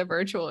prefer the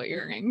virtual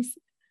earrings.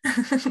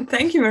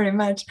 Thank you very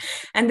much.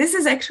 And this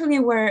is actually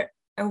where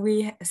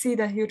we see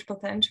the huge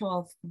potential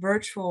of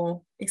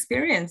virtual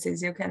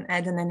experiences. You can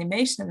add an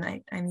animation.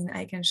 I mean,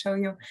 I can show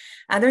you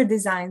other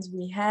designs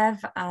we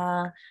have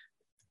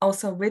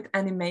also with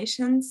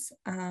animations,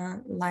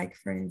 like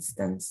for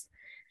instance,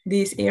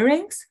 these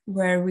earrings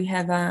where we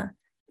have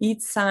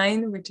each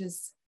sign which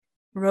is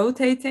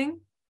rotating,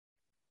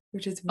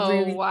 which is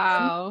really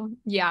wow fun.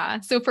 Yeah,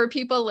 so for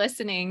people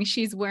listening,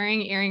 she's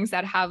wearing earrings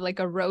that have like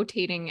a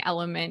rotating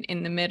element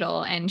in the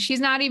middle, and she's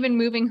not even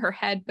moving her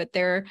head, but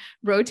they're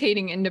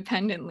rotating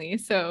independently,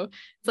 so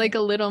it's like a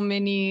little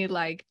mini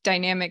like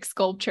dynamic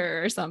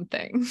sculpture or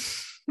something.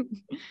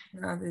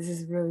 This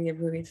is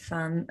really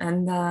fun.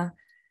 And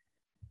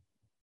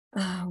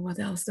what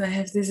else do I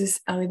have? This is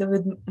a little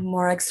bit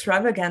more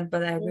extravagant,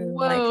 but I really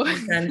like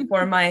this. And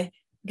for my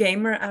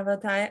gamer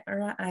avatar,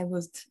 I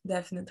would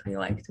definitely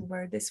like to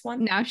wear this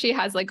one. Now she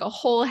has like a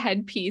whole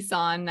headpiece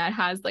on that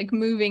has like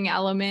moving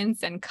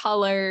elements and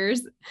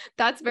colors.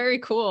 That's very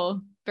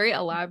cool. Very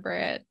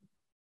elaborate.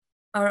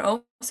 Or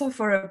also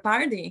for a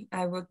party,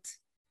 I would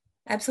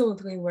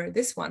absolutely wear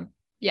this one.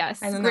 Yes,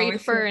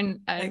 great for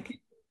a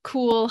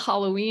cool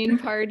Halloween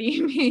party,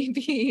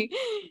 maybe.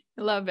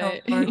 Love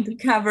it. Or to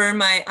cover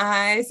my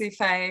eyes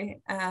if I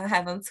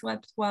haven't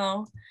slept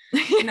well.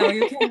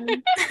 You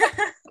can.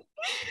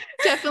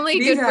 Definitely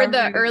good for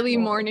the early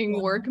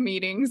morning work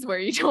meetings where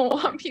you don't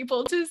want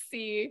people to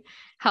see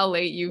how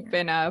late you've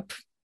been up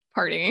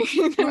partying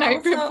the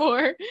night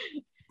before.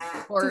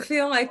 To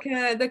feel like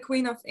the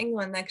Queen of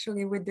England.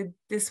 Actually, we did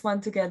this one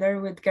together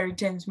with Gary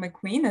James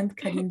McQueen and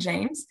Kadin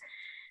James.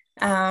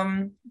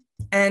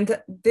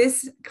 And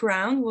this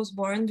crown was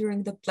worn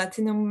during the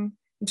Platinum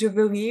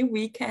Jubilee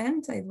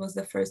weekend. It was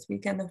the first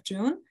weekend of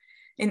June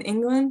in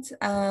England,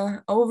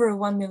 over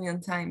 1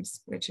 million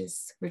times, which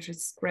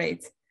is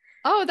great.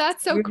 Oh,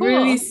 that's so cool. We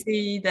really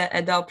see the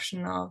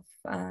adoption of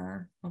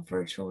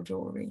virtual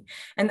jewelry.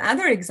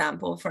 Another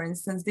example, for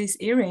instance, these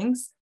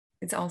earrings,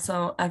 it's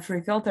also a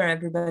free filter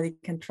everybody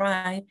can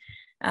try.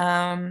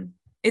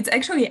 It's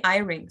actually eye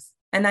rings,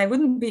 and I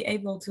wouldn't be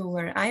able to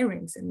wear eye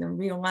rings in the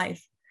real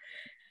life.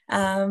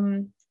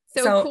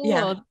 So cool.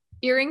 Yeah.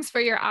 Earrings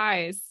for your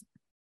eyes.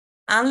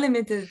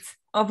 Unlimited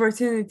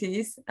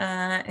opportunities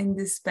in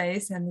this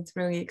space, and it's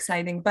really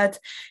exciting. But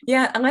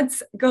yeah,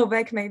 let's go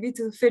back maybe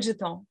to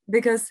phygital,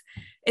 because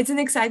it's an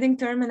exciting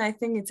term, and I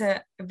think it's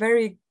a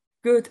very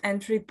good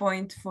entry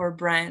point for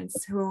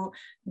brands who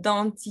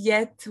don't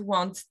yet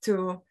want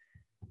to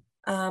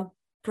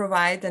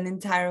provide an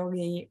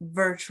entirely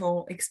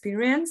virtual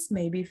experience,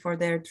 maybe for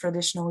their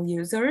traditional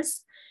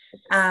users,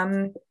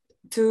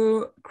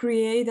 to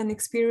create an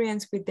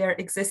experience with their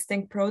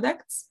existing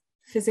products,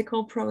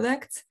 physical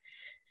products,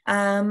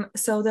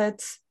 so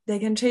that they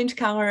can change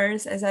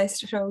colors, as I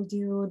showed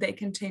you, they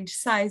can change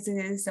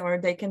sizes, or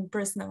they can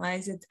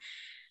personalize it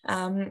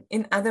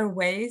in other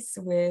ways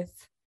with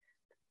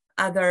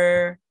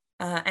other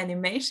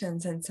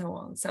animations and so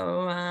on.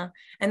 So,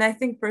 and I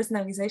think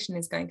personalization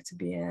is going to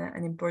be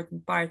an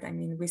important part. I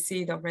mean, we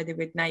see it already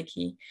with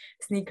Nike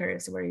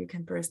sneakers where you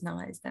can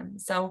personalize them.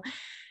 So,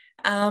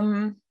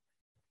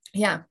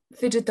 yeah,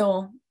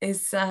 phygital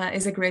is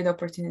a great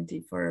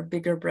opportunity for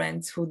bigger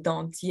brands who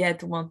don't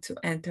yet want to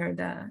enter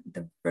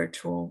the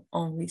virtual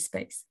only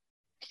space.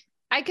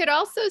 I could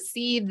also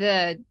see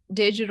the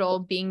digital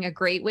being a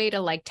great way to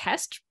like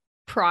test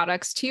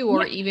products too,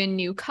 or even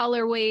new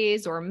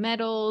colorways or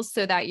metals,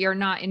 so that you're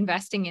not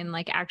investing in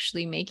like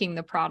actually making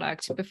the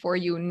product before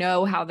you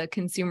know how the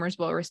consumers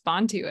will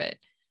respond to it.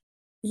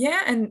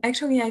 Yeah, and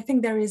actually, I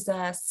think there is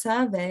a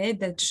survey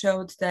that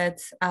showed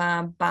that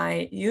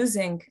by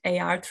using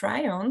AR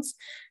try-ons,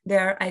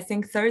 there are, I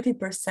think,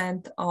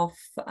 30% of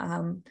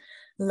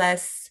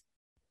less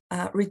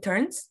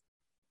returns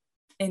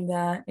in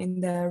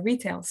the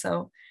retail.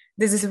 So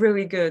this is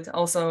really good,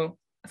 also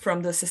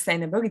from the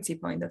sustainability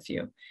point of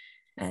view.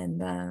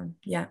 And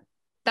yeah.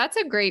 That's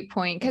a great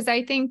point, because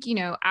I think, you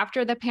know,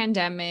 after the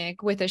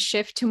pandemic, with a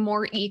shift to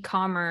more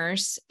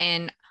e-commerce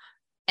and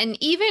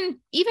even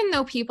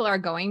though people are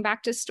going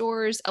back to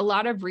stores, a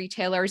lot of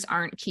retailers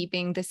aren't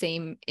keeping the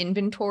same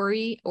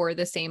inventory or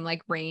the same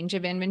like range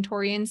of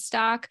inventory in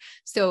stock.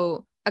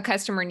 So a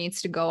customer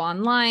needs to go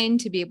online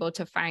to be able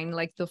to find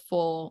like the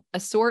full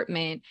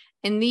assortment.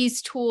 And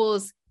these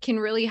tools can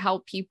really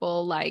help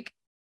people like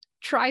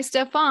try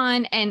stuff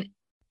on and,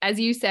 as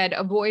you said,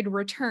 avoid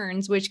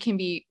returns, which can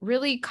be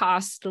really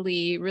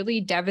costly, really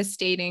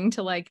devastating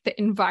to like the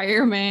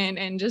environment,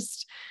 and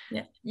just,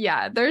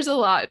 yeah, there's a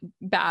lot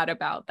bad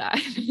about that.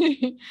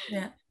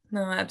 Yeah,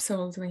 no,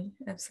 absolutely.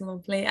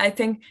 I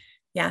think,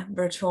 yeah,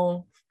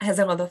 virtual has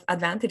a lot of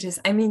advantages.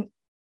 I mean,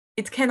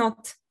 it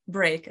cannot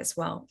break as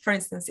well. For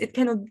instance, it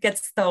cannot get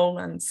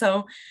stolen.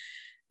 So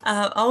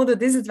all the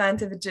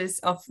disadvantages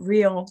of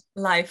real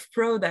life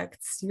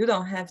products, you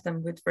don't have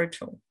them with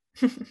virtual.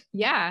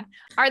 Yeah.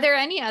 Are there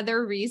any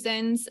other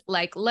reasons?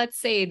 Like, let's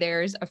say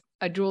there's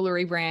a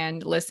jewelry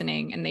brand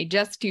listening and they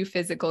just do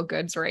physical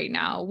goods right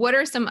now. What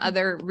are some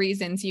other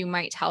reasons you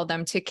might tell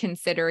them to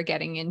consider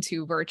getting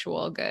into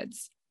virtual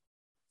goods?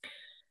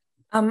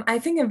 I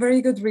think a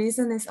very good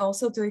reason is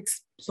also to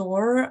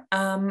explore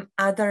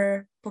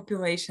other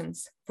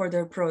populations for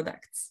their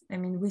products. I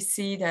mean, we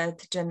see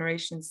that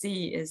Generation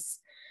Z is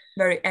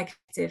very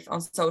active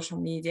on social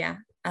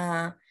media.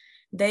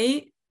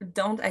 They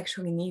don't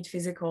actually need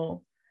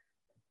physical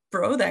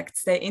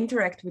products. They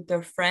interact with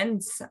their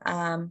friends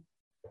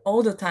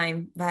all the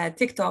time via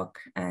TikTok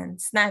and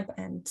Snap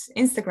and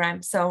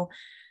Instagram. So,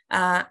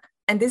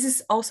 and this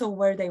is also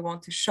where they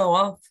want to show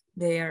off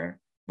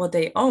what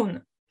they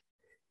own,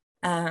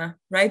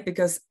 right?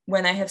 Because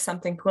when I have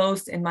something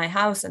closed in my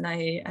house and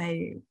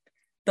I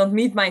don't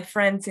meet my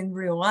friends in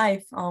real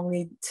life,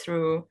 only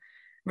through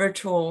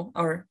virtual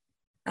or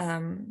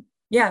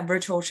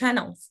virtual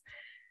channels,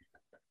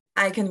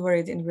 I can wear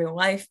it in real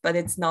life, but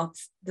it's not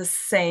the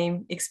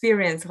same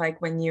experience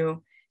like when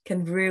you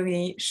can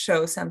really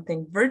show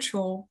something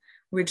virtual,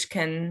 which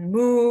can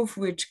move,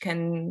 which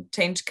can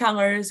change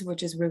colors,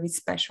 which is really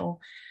special.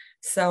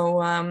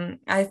 So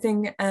I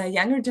think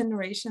younger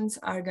generations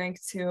are going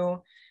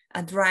to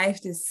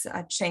drive this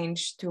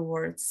change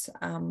towards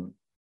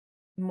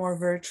more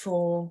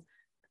virtual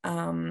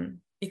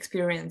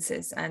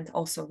experiences and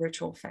also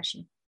virtual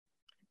fashion.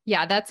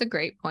 Yeah, that's a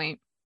great point.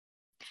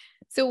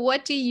 So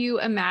what do you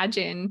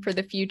imagine for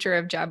the future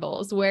of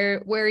Jebels?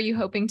 Where are you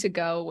hoping to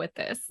go with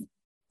this?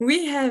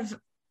 We have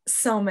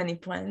so many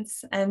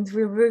plans, and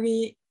we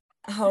really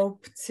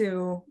hope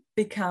to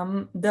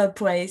become the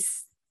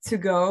place to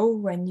go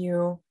when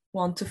you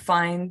want to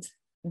find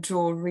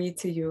jewelry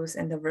to use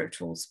in the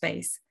virtual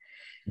space.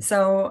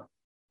 So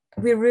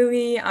we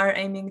really are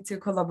aiming to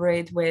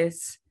collaborate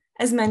with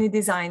as many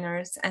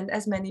designers and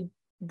as many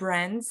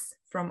brands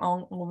from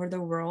all over the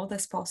world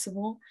as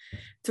possible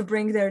to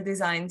bring their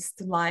designs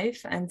to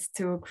life and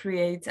to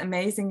create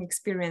amazing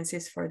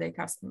experiences for their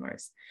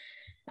customers.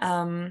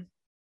 There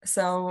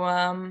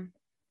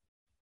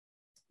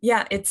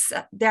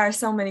are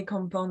so many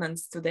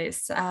components to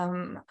this.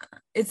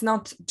 It's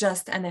not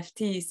just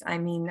NFTs. I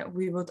mean,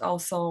 we would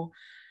also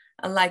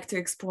like to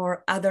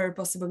explore other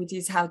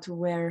possibilities how to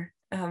wear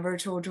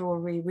virtual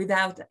jewelry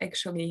without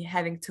actually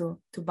having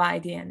to buy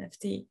the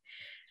NFT.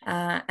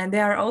 And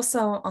there are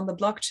also on the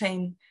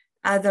blockchain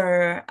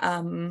other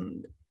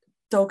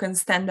token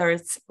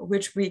standards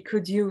which we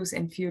could use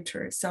in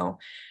future. So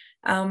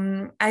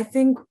I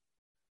think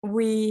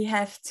we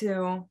have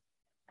to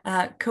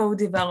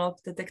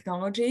co-develop the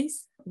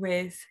technologies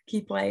with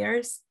key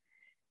players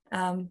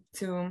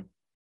to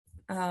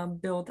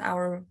build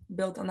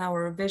on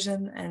our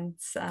vision and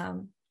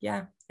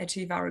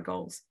achieve our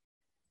goals.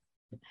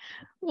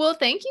 Well,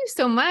 thank you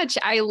so much.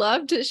 I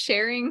loved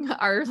sharing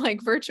our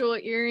like virtual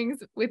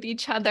earrings with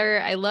each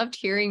other. I loved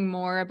hearing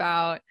more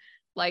about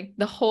like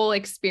the whole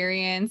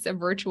experience of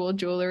virtual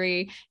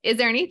jewelry. Is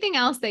there anything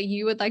else that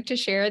you would like to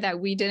share that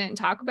we didn't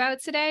talk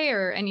about today,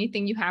 or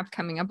anything you have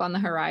coming up on the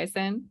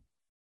horizon?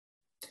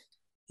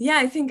 Yeah,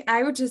 I think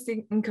I would just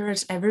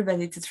encourage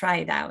everybody to try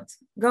it out.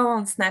 Go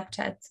on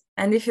Snapchat.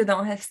 And if you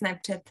don't have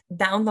Snapchat,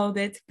 download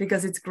it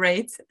because it's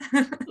great.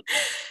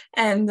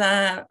 And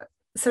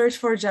search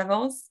for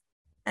Jebels.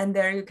 And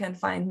there you can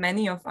find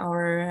many of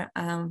our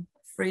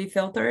free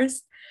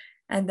filters.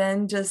 And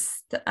then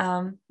just,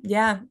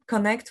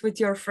 connect with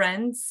your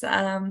friends.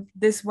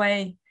 This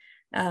way,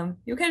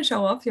 you can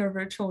show off your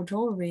virtual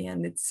jewelry.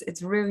 And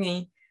it's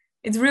really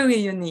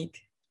unique.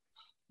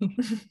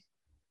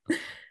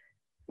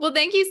 Well,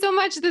 thank you so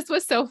much. This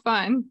was so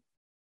fun.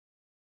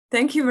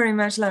 Thank you very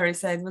much,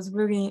 Larissa. It was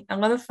really a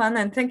lot of fun,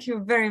 and thank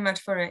you very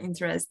much for your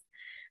interest.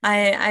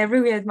 I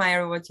really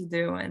admire what you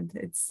do, and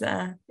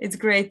it's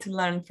great to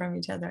learn from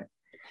each other.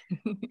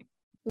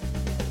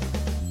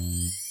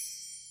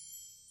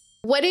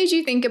 What did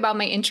you think about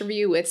my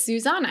interview with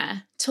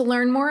Zuzana? To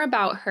learn more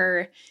about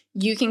her,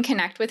 you can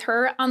connect with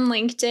her on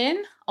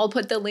LinkedIn. I'll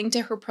put the link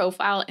to her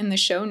profile in the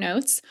show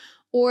notes,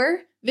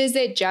 or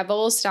visit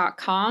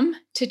jevels.com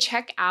to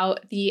check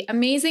out the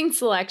amazing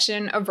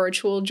selection of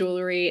virtual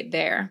jewelry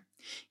there.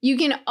 You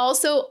can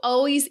also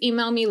always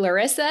email me,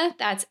 Larissa,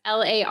 that's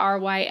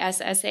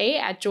LARYSSA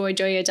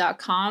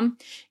 @joyjoya.com.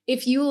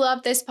 If you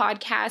love this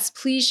podcast,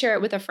 please share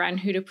it with a friend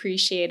who'd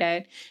appreciate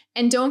it.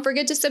 And don't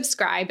forget to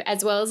subscribe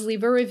as well as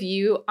leave a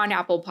review on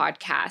Apple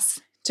Podcasts.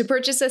 To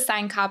purchase a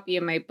signed copy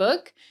of my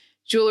book,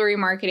 Jewelry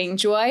Marketing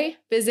Joy,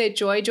 visit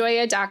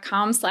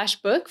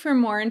joyjoya.com/book for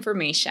more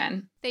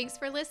information. Thanks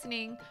for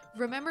listening.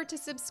 Remember to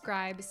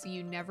subscribe so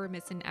you never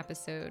miss an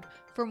episode.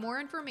 For more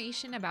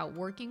information about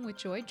working with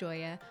Joy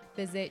Joya,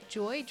 visit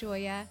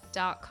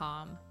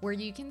joyjoya.com, where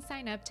you can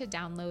sign up to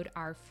download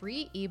our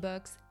free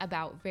ebooks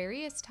about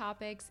various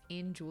topics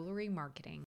in jewelry marketing.